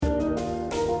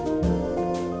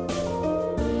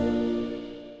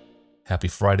Happy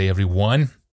Friday,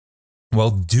 everyone.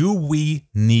 Well, do we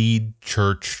need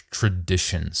church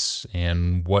traditions?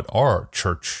 And what are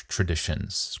church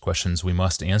traditions? Questions we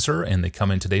must answer, and they come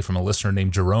in today from a listener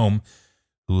named Jerome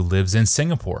who lives in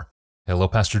Singapore. Hello,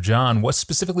 Pastor John. What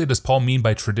specifically does Paul mean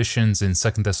by traditions in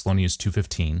 2 Thessalonians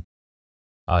 2:15?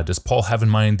 Does Paul have in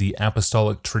mind the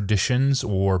apostolic traditions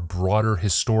or broader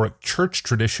historic church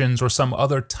traditions or some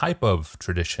other type of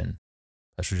tradition?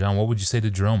 Pastor John, what would you say to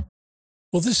Jerome?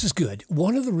 Well, this is good.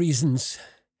 One of the reasons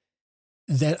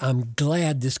that I'm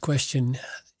glad this question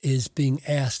is being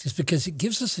asked is because it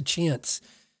gives us a chance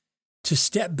to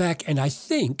step back and I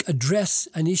think address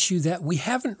an issue that we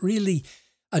haven't really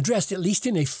addressed, at least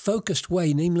in a focused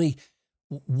way, namely,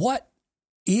 what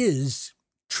is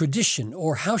tradition,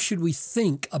 or how should we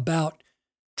think about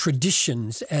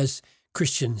traditions as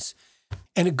Christians?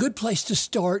 And a good place to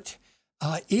start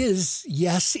is,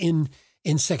 yes, in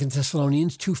 2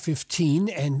 Thessalonians 2:15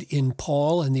 and in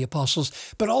Paul and the apostles,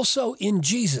 but also in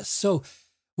Jesus. So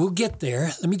we'll get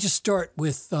there. Let me just start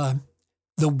with the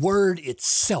word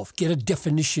itself, get a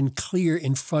definition clear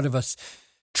in front of us.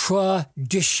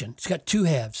 Tradition. It's got two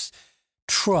halves.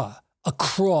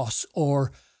 Across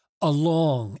or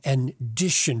along, and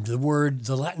dition,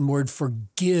 the Latin word for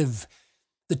give.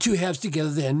 The two halves together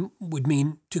then would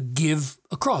mean to give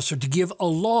across or to give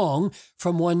along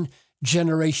from one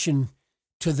generation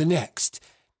to the next.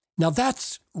 Now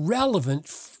that's relevant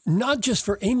not just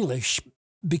for English,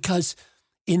 because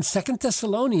in 2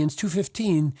 Thessalonians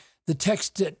 2:15, the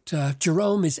text that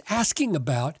Jerome is asking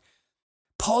about,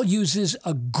 Paul uses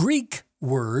a Greek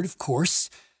word, of course,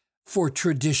 for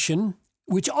tradition,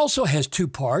 which also has two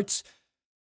parts,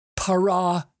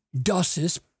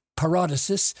 paradosis,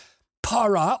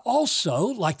 para also,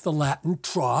 like the Latin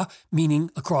tra,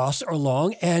 meaning across or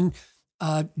along, and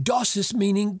dosis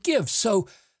meaning give. So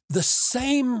the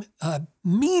same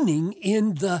meaning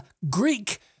in the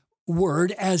Greek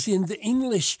word as in the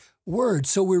English word.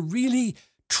 So we're really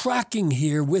tracking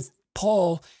here with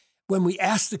Paul when we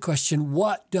ask the question,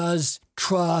 what does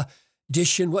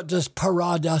tradition, what does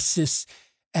paradosis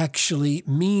actually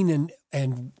mean,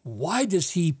 and why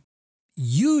does he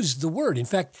use the word? In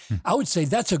fact, I would say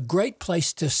that's a great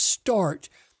place to start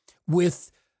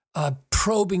with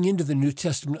probing into the New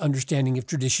Testament understanding of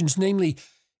traditions, namely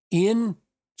in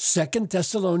 2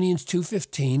 Thessalonians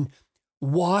 2:15,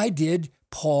 why did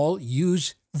Paul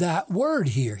use that word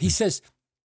here? He says,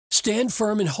 stand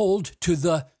firm and hold to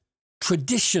the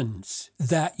traditions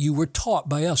that you were taught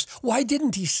by us. Why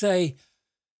didn't he say,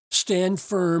 stand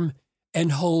firm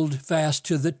and hold fast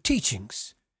to the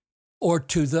teachings or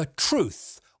to the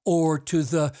truth or to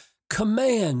the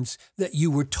commands that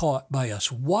you were taught by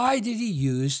us? Why did he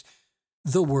use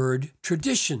the word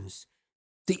traditions?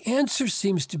 The answer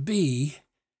seems to be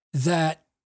that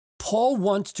Paul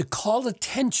wants to call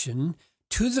attention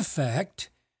to the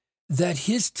fact that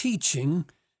his teaching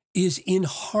is in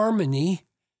harmony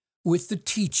with the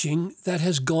teaching that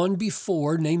has gone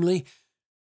before, namely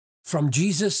from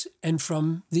Jesus and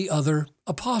from the other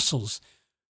apostles.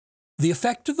 The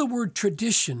effect of the word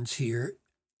traditions here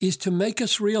is to make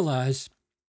us realize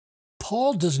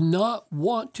Paul does not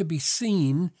want to be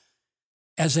seen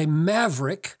as a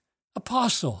maverick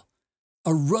apostle,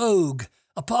 a rogue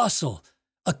apostle,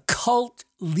 a cult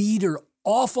leader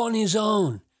off on his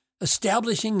own,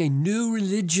 establishing a new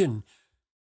religion.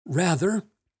 Rather,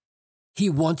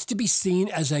 he wants to be seen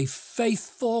as a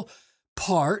faithful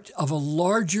part of a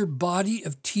larger body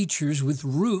of teachers with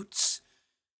roots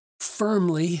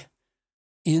firmly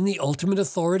in the ultimate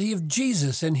authority of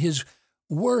Jesus and his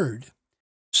word.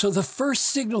 So the first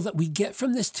signal that we get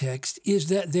from this text is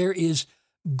that there is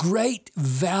great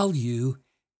value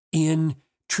in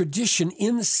tradition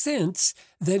in the sense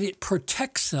that it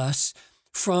protects us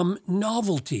from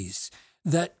novelties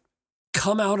that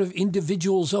come out of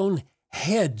individuals' own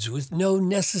heads with no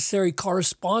necessary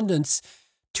correspondence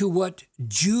to what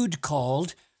Jude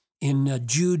called in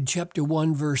Jude chapter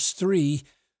 1, verse 3,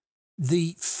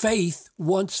 the faith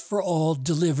once for all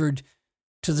delivered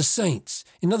to the saints.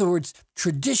 In other words,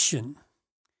 tradition,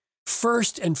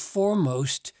 first and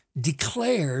foremost,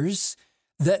 declares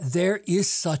that there is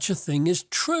such a thing as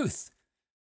truth.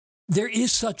 There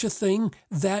is such a thing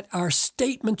that our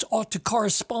statements ought to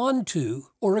correspond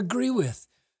to or agree with.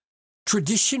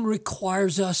 Tradition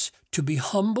requires us to be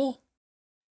humble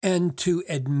and to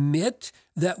admit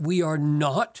that we are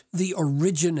not the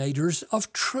originators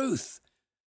of truth.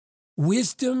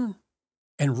 Wisdom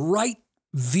and right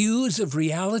views of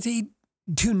reality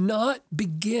do not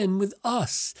begin with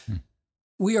us.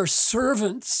 We are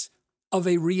servants of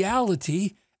a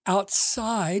reality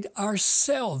outside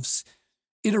ourselves.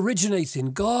 It originates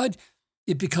in God.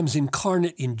 It becomes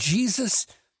incarnate in Jesus.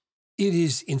 It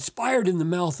is inspired in the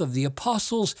mouth of the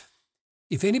apostles.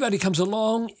 If anybody comes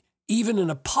along, even an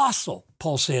apostle,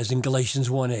 Paul says in Galatians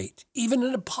 1:8, even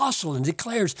an apostle, and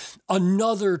declares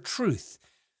another truth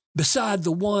beside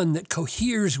the one that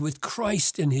coheres with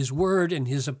Christ and his word and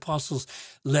his apostles,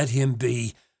 let him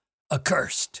be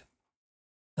accursed.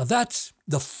 Now that's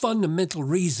the fundamental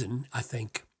reason, I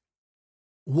think,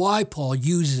 why Paul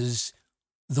uses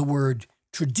the word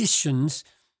traditions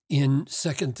in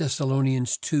 2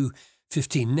 Thessalonians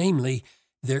 2:15. Namely,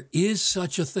 there is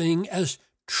such a thing as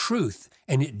truth,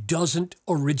 and it doesn't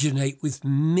originate with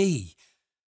me.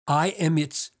 I am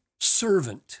its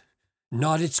servant,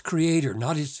 not its creator,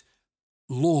 not its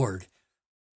Lord.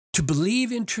 To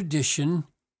believe in tradition,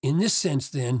 in this sense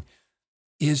then,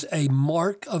 is a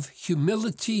mark of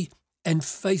humility and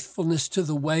faithfulness to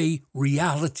the way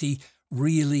reality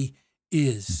really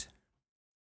is.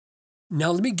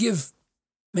 Now, let me give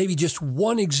maybe just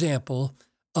one example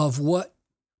of what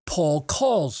Paul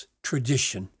calls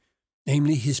tradition,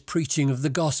 namely his preaching of the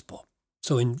gospel.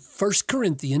 So in 1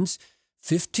 Corinthians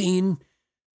 15,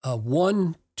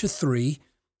 1-3,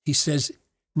 he says,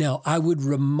 "Now I would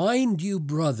remind you,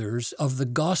 brothers, of the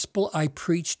gospel I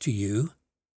preached to you,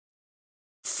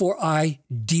 for I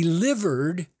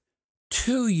delivered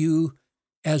to you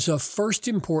as of first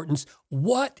importance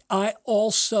what I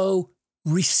also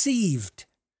received,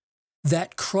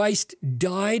 that Christ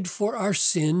died for our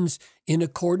sins in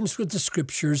accordance with the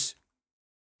scriptures."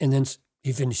 And then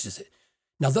he finishes it.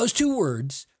 Now, those two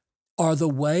words are the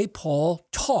way Paul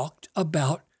talked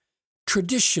about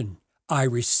tradition. I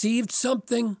received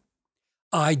something,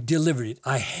 I delivered it,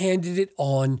 I handed it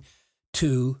on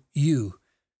to you.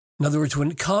 In other words,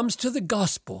 when it comes to the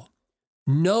gospel,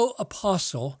 no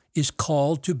apostle is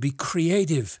called to be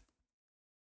creative.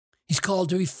 He's called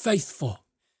to be faithful.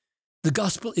 The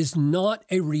gospel is not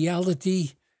a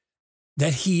reality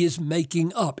that he is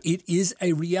making up. It is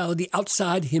a reality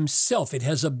outside himself. It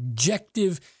has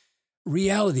objective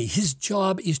reality. His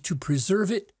job is to preserve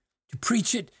it, to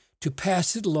preach it, to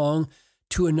pass it along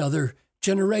to another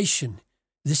generation.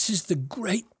 This is the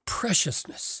great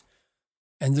preciousness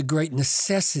and the great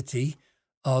necessity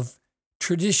of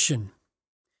tradition.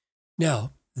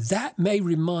 Now, that may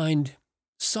remind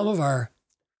some of our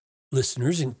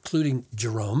listeners, including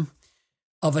Jerome,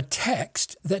 of a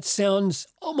text that sounds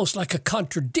almost like a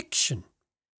contradiction,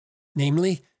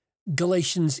 namely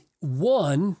Galatians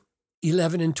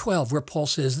 1:11-12, where Paul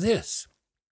says this,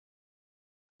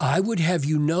 "I would have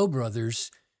you know, brothers,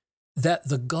 that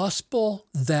the gospel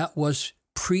that was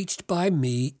preached by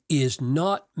me is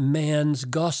not man's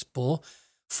gospel,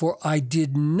 for I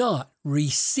did not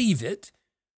receive it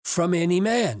from any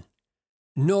man,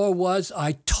 nor was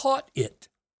I taught it,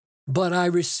 but I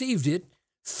received it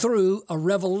through a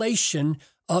revelation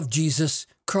of Jesus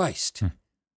Christ."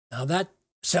 Now that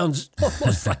sounds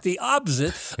almost like the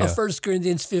opposite of 1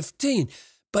 Corinthians 15,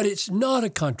 but it's not a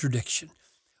contradiction.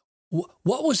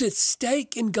 What was at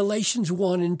stake in Galatians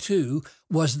 1 and 2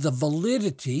 was the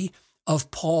validity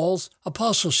of Paul's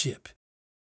apostleship.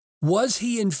 Was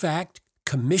he, in fact,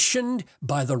 commissioned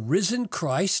by the risen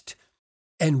Christ?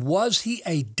 And was he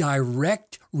a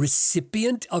direct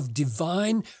recipient of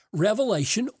divine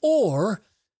revelation, or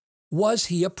was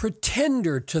he a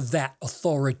pretender to that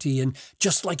authority and,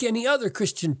 just like any other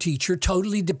Christian teacher,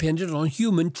 totally dependent on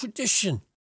human tradition?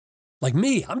 Like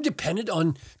me, I'm dependent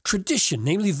on tradition,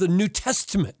 namely the New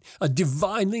Testament, a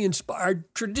divinely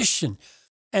inspired tradition.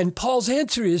 And Paul's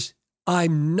answer is,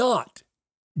 I'm not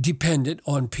dependent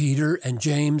on Peter and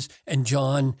James and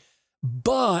John,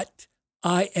 but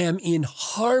I am in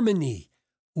harmony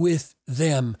with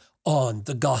them on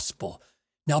the gospel.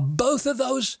 Now, both of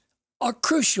those are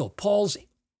crucial. Paul's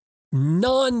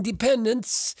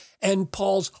non-dependence and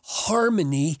Paul's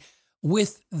harmony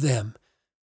with them.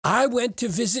 I went to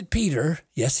visit Peter,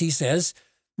 yes, he says,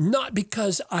 not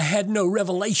because I had no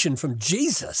revelation from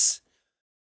Jesus,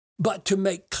 but to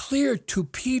make clear to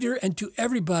Peter and to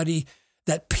everybody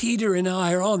that Peter and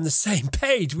I are on the same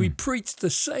page. We preach the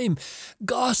same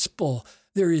gospel.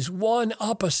 There is one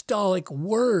apostolic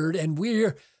word, and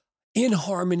we're in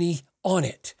harmony on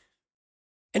it.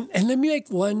 And let me make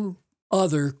one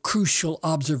other crucial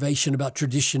observation about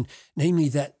tradition, namely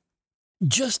that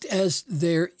just as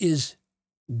there is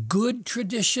good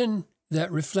tradition that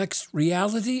reflects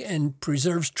reality and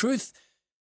preserves truth,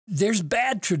 there's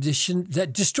bad tradition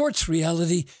that distorts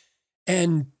reality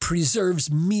and preserves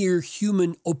mere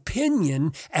human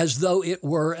opinion as though it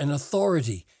were an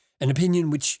authority, an opinion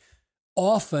which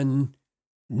often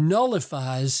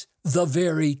nullifies the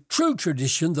very true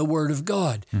tradition, the Word of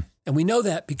God. And we know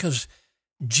that because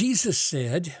Jesus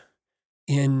said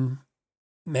in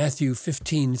Matthew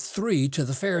 15:3 to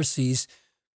the Pharisees,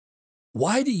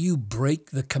 "Why do you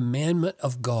break the commandment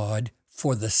of God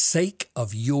for the sake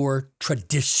of your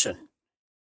tradition?"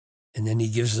 And then he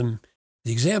gives them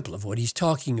the example of what he's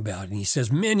talking about. And he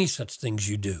says, "Many such things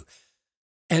you do."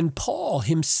 And Paul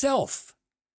himself,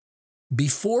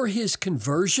 before his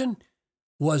conversion,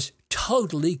 was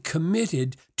totally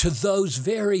committed to those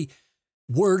very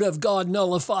Word of God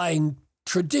nullifying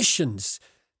traditions.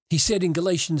 He said in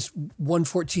Galatians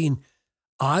 1:14,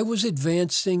 "I was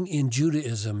advancing in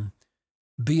Judaism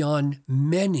beyond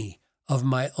many of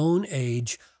my own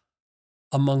age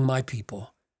among my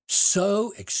people.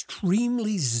 So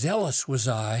extremely zealous was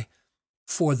I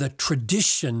for the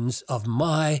traditions of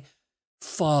my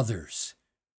fathers."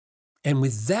 And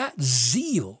with that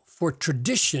zeal for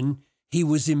tradition, he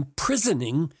was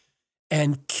imprisoning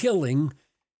and killing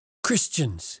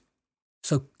Christians.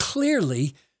 So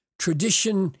clearly,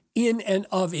 tradition in and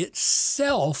of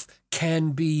itself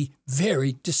can be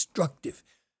very destructive.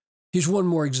 Here's one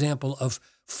more example of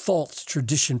false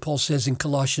tradition. Paul says in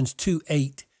Colossians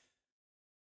 2:8,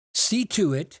 "See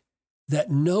to it that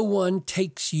no one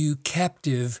takes you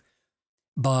captive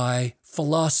by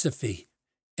philosophy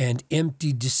and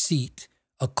empty deceit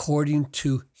according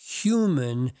to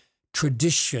human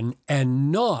tradition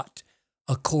and not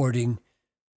according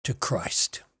to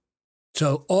Christ."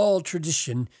 So all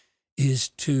tradition is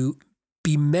to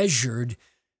be measured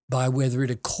by whether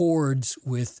it accords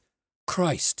with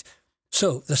Christ.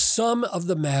 So the sum of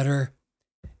the matter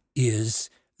is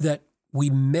that we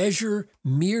measure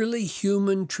merely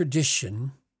human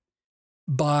tradition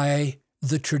by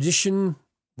the tradition,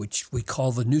 which we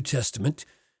call the New Testament,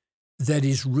 that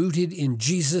is rooted in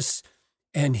Jesus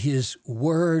and his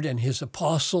word and his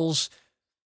apostles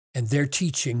and their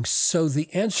teaching. So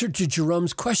the answer to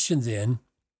Jerome's question then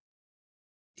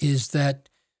is that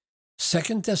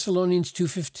 2 Thessalonians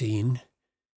 2:15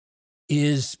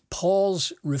 is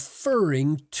Paul's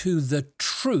referring to the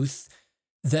truth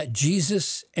that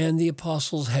Jesus and the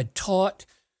apostles had taught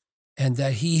and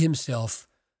that he himself,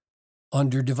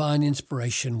 under divine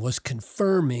inspiration, was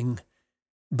confirming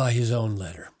by his own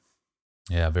letter.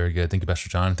 Yeah, very good. Thank you, Pastor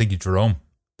John. Thank you, Jerome.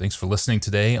 Thanks for listening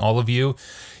today, all of you.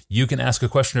 You can ask a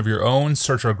question of your own,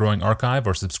 search our growing archive,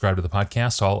 or subscribe to the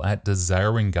podcast, all at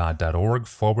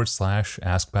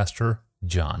desiringgod.org/Ask Pastor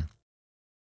John.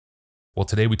 Well,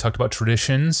 today we talked about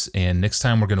traditions, and next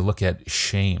time we're going to look at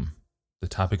shame, the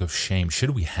topic of shame.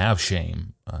 Should we have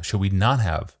shame? Should we not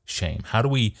have shame? How do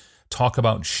we talk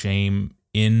about shame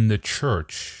in the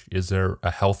church? Is there a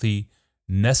healthy,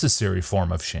 necessary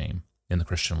form of shame in the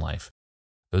Christian life?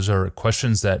 Those are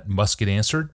questions that must get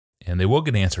answered, and they will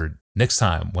get answered next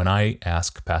time when I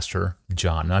ask Pastor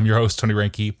John. I'm your host, Tony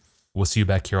Reinke. We'll see you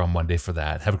back here on Monday for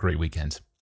that. Have a great weekend.